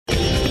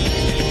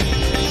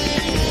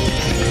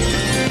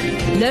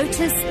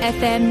Lotus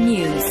FM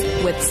News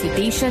with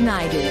SUDISHA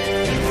Naidu.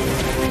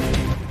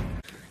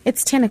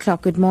 It's 10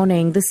 o'clock. Good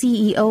morning. The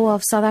CEO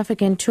of South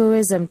African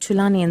Tourism,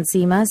 Thulani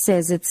Nzima,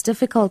 says it's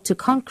difficult to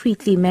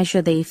concretely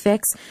measure the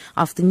effects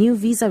of the new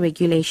visa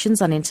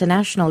regulations on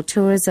international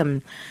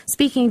tourism.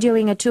 Speaking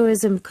during a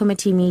tourism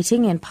committee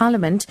meeting in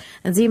Parliament,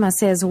 Nzima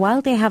says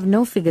while they have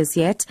no figures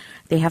yet,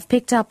 they have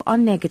picked up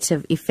on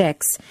negative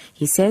effects.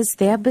 He says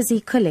they are busy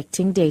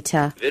collecting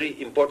data.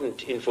 Very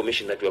important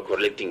information that we are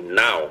collecting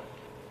now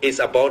is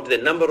about the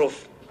number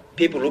of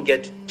people who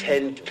get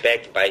turned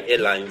back by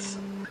airlines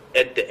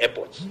at the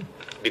airports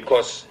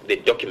because the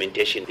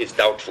documentation is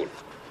doubtful.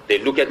 They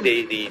look at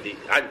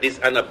this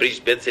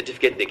unabridged birth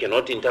certificate, they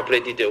cannot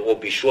interpret it or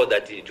be sure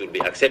that it will be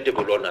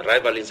acceptable on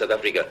arrival in South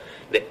Africa.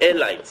 The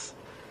airlines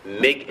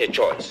make a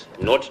choice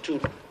not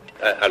to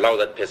allow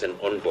that person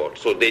on board,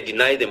 so they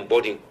deny them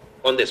boarding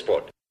on the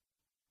spot.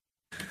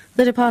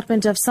 The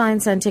Department of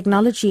Science and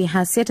Technology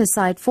has set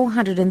aside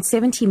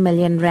 470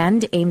 million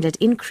rand aimed at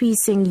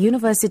increasing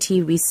university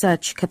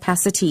research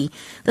capacity.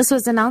 This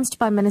was announced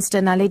by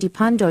Minister Naledi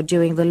Pandor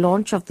during the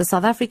launch of the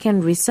South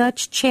African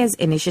Research Chairs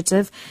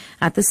Initiative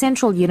at the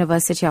Central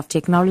University of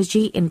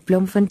Technology in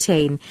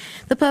Bloemfontein.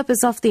 The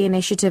purpose of the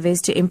initiative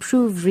is to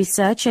improve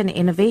research and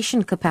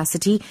innovation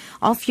capacity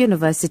of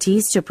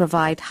universities to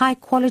provide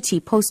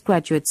high-quality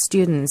postgraduate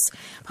students.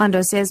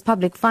 Pandor says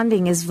public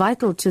funding is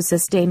vital to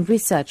sustain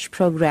research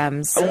programs.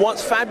 And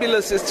what's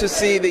fabulous is to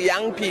see the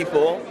young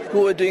people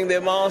who are doing their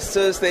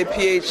masters, their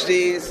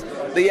PhDs,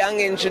 the young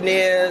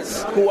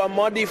engineers who are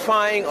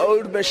modifying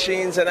old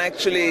machines and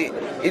actually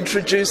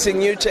introducing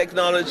new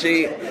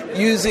technology,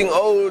 using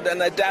old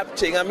and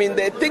adapting. I mean,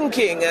 they're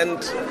thinking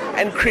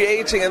and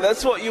creating, and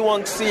that's what you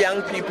want to see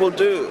young people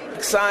do.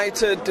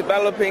 Excited,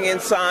 developing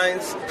in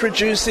science,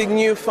 producing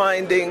new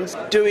findings,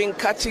 doing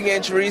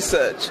cutting-edge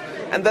research.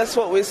 And that's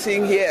what we're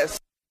seeing here.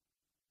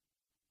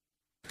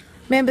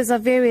 Members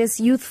of various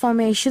youth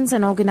formations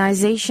and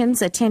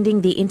organizations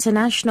attending the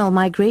International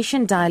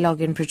Migration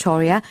Dialogue in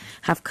Pretoria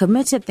have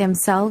committed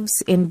themselves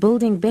in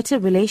building better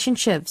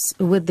relationships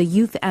with the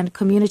youth and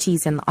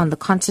communities on the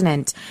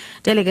continent.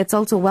 Delegates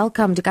also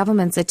welcomed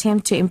government's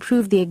attempt to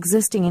improve the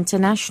existing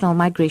international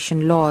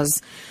migration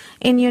laws.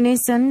 In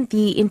unison,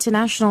 the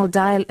international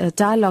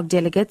dialogue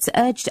delegates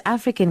urged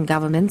African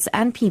governments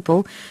and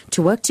people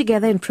to work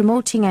together in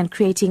promoting and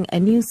creating a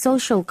new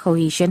social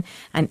cohesion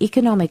and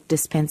economic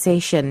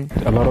dispensation.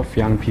 A lot of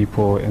young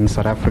people in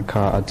South Africa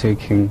are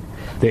taking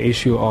the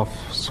issue of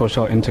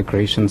social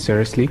integration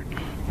seriously,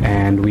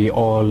 and we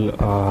all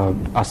are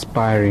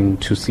aspiring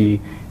to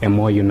see a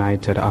more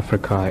united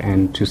Africa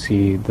and to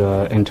see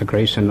the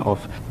integration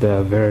of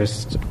the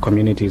various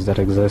communities that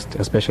exist,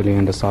 especially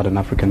in the Southern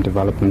African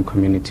Development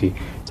Community.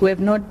 We have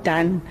not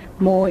done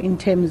more in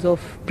terms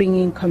of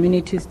bringing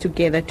communities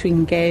together to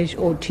engage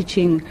or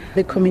teaching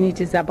the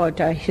communities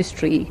about our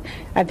history.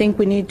 I think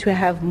we need to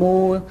have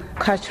more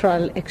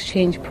cultural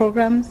exchange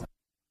programs.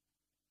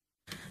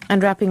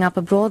 And wrapping up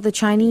abroad, the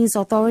Chinese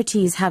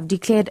authorities have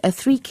declared a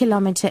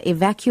 3-kilometre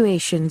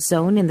evacuation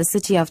zone in the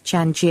city of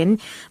Tianjin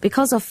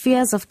because of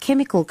fears of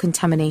chemical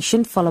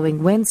contamination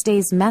following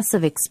Wednesday's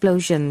massive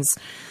explosions.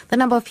 The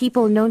number of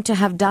people known to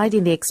have died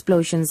in the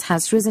explosions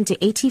has risen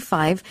to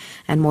 85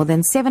 and more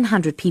than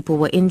 700 people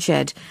were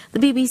injured. The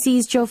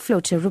BBC's Joe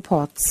Floater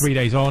reports. 3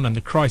 days on and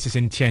the crisis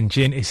in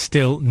Tianjin is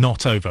still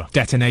not over.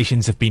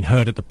 Detonations have been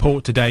heard at the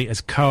port today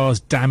as cars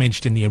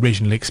damaged in the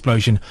original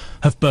explosion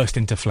have burst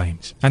into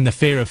flames. And the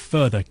fear of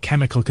further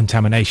chemical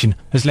contamination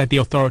has led the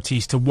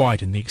authorities to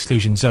widen the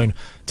exclusion zone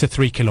to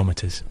 3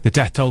 kilometres. The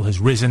death toll has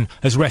risen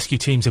as rescue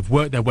teams have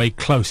worked their way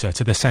closer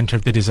to the centre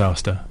of the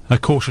disaster. A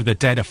quarter of the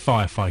dead are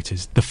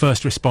firefighters, the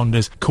first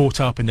responders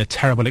caught up in the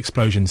terrible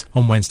explosions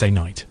on Wednesday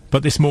night.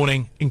 But this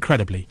morning,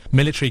 incredibly,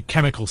 military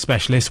chemical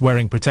specialists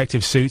wearing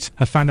protective suits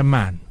have found a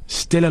man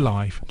still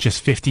alive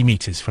just 50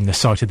 metres from the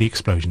site of the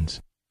explosions.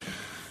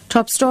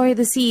 Top story,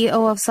 the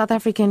CEO of South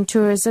African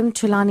Tourism,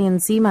 Thulani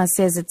Nzima,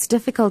 says it's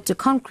difficult to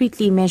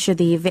concretely measure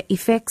the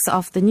effects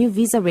of the new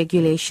visa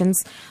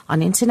regulations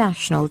on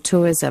international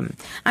tourism.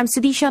 I'm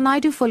SUDISHA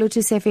Naidu for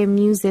Lotus FM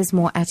News. There's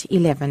more at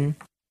 11.